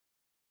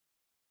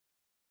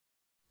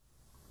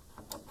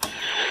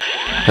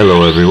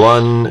Hello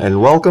everyone,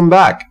 and welcome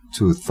back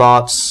to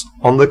Thoughts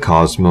on the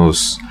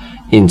Cosmos.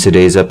 In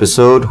today's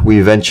episode,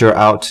 we venture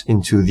out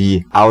into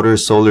the outer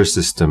solar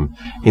system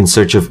in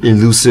search of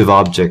elusive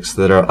objects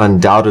that are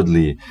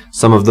undoubtedly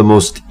some of the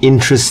most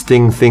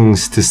interesting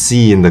things to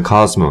see in the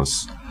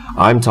cosmos.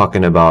 I'm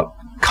talking about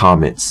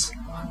comets.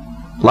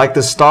 Like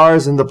the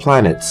stars and the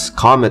planets,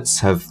 comets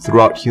have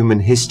throughout human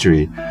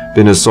history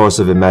been a source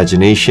of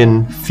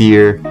imagination,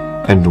 fear,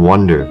 and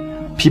wonder.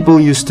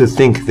 People used to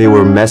think they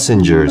were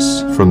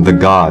messengers from the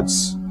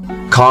gods.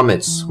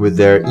 Comets, with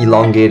their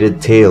elongated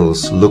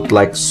tails, looked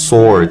like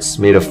swords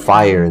made of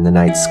fire in the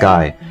night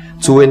sky.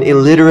 To an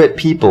illiterate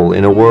people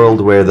in a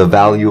world where the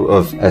value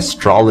of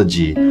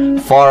astrology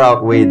far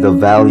outweighed the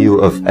value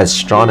of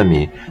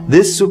astronomy,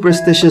 this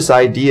superstitious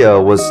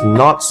idea was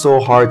not so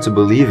hard to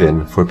believe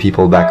in for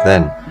people back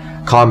then.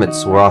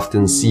 Comets were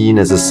often seen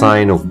as a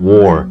sign of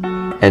war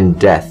and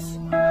death.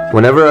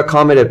 Whenever a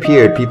comet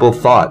appeared, people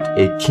thought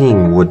a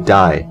king would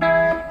die.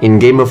 In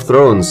Game of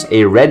Thrones,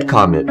 a red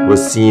comet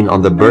was seen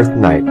on the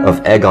birthnight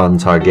of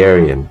Aegon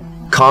Targaryen.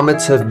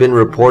 Comets have been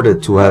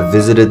reported to have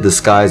visited the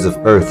skies of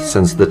Earth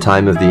since the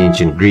time of the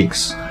ancient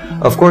Greeks.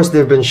 Of course,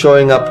 they've been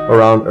showing up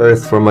around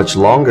Earth for much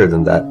longer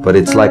than that, but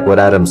it's like what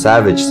Adam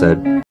Savage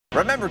said.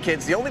 Remember,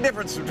 kids, the only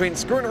difference between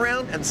screwing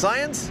around and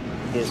science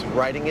is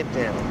writing it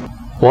down.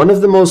 One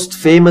of the most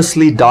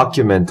famously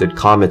documented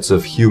comets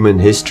of human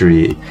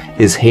history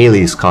is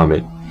Halley's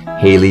Comet.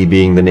 Halley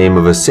being the name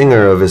of a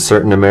singer of a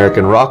certain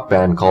American rock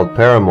band called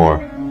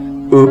Paramore.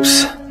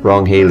 Oops,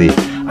 wrong Halley.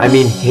 I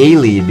mean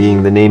Halley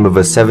being the name of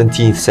a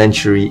 17th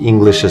century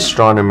English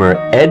astronomer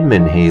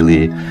Edmund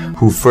Halley,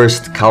 who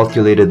first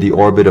calculated the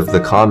orbit of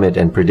the comet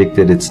and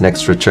predicted its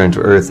next return to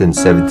Earth in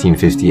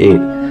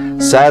 1758.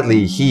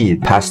 Sadly, he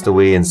passed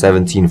away in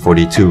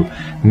 1742,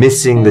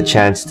 missing the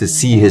chance to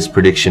see his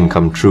prediction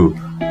come true.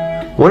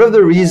 One of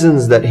the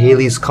reasons that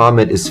Halley's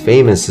Comet is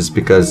famous is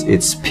because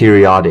it's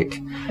periodic.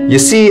 You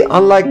see,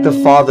 unlike the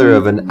father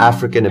of an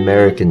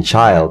African-American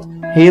child,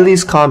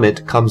 Halley's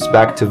Comet comes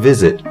back to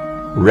visit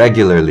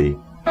regularly.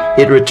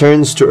 It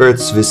returns to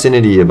Earth's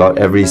vicinity about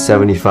every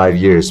 75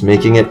 years,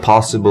 making it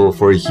possible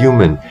for a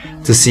human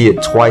to see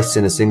it twice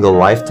in a single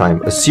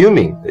lifetime,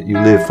 assuming that you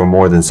live for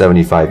more than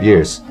 75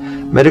 years.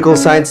 Medical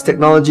science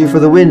technology for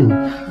the win!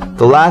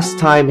 The last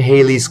time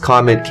Halley's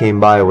Comet came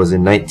by was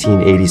in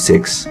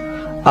 1986.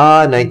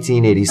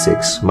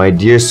 1986. My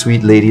dear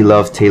sweet lady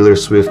love Taylor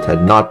Swift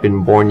had not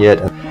been born yet,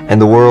 and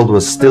the world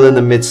was still in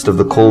the midst of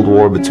the Cold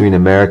War between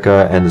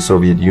America and the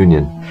Soviet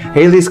Union.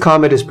 Halley's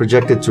Comet is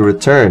projected to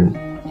return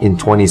in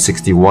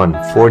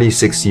 2061,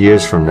 46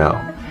 years from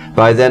now.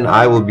 By then,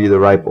 I will be the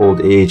ripe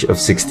old age of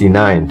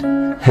 69.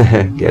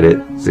 Get it?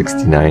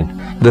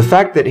 69. The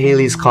fact that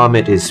Halley's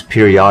Comet is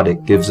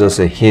periodic gives us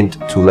a hint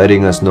to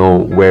letting us know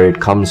where it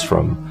comes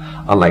from.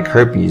 Unlike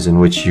herpes, in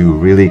which you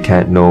really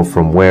can't know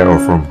from where or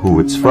from who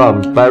it's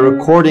from, by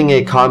recording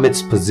a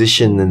comet's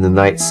position in the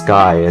night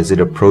sky as it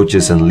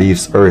approaches and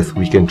leaves Earth,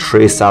 we can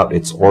trace out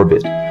its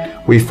orbit.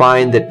 We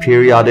find that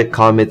periodic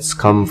comets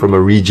come from a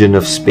region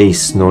of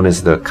space known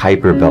as the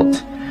Kuiper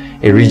Belt,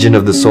 a region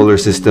of the solar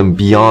system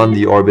beyond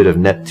the orbit of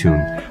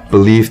Neptune,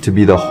 believed to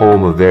be the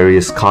home of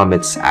various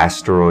comets,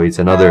 asteroids,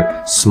 and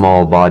other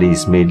small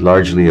bodies made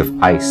largely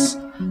of ice.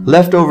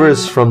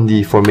 Leftovers from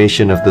the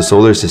formation of the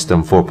solar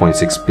system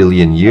 4.6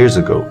 billion years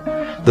ago.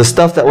 The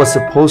stuff that was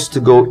supposed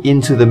to go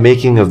into the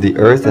making of the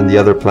Earth and the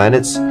other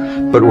planets,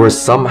 but were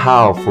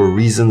somehow, for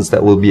reasons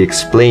that will be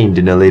explained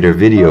in a later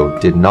video,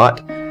 did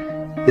not.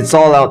 It's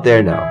all out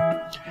there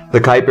now.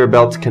 The Kuiper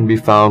Belt can be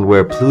found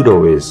where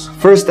Pluto is.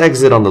 First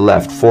exit on the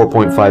left,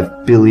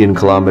 4.5 billion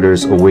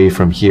kilometers away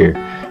from here.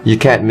 You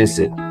can't miss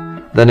it.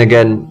 Then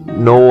again,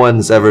 no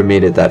one's ever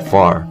made it that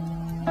far.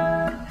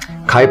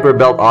 Kuiper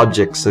Belt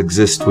objects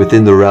exist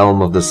within the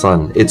realm of the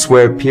Sun. It's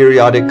where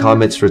periodic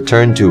comets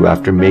return to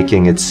after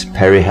making its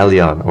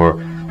perihelion, or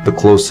the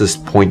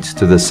closest point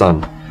to the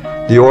Sun.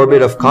 The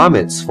orbit of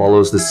comets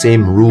follows the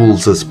same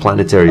rules as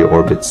planetary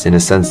orbits in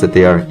a sense that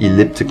they are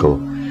elliptical.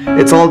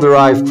 It's all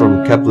derived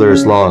from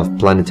Kepler's law of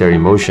planetary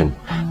motion.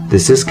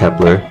 This is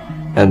Kepler,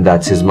 and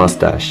that's his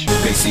mustache.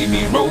 They see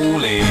me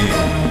rolling,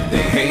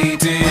 they hate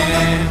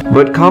it.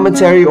 But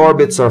cometary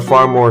orbits are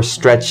far more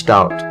stretched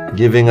out,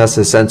 giving us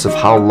a sense of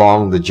how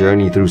long the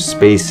journey through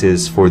space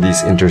is for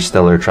these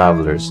interstellar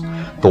travelers.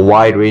 The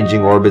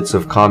wide-ranging orbits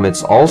of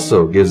comets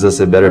also gives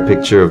us a better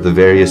picture of the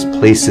various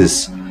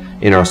places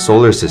in our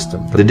solar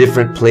system, the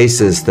different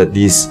places that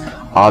these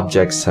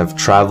objects have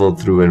traveled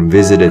through and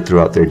visited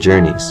throughout their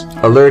journeys,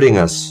 alerting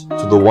us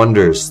to the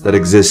wonders that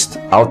exist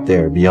out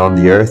there beyond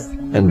the Earth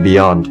and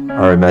beyond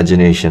our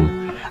imagination.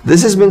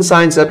 This has been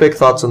Science Epic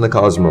Thoughts on the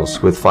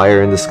Cosmos with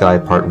Fire in the Sky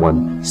Part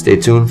 1. Stay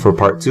tuned for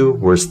Part 2,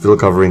 we're still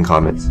covering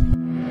comets.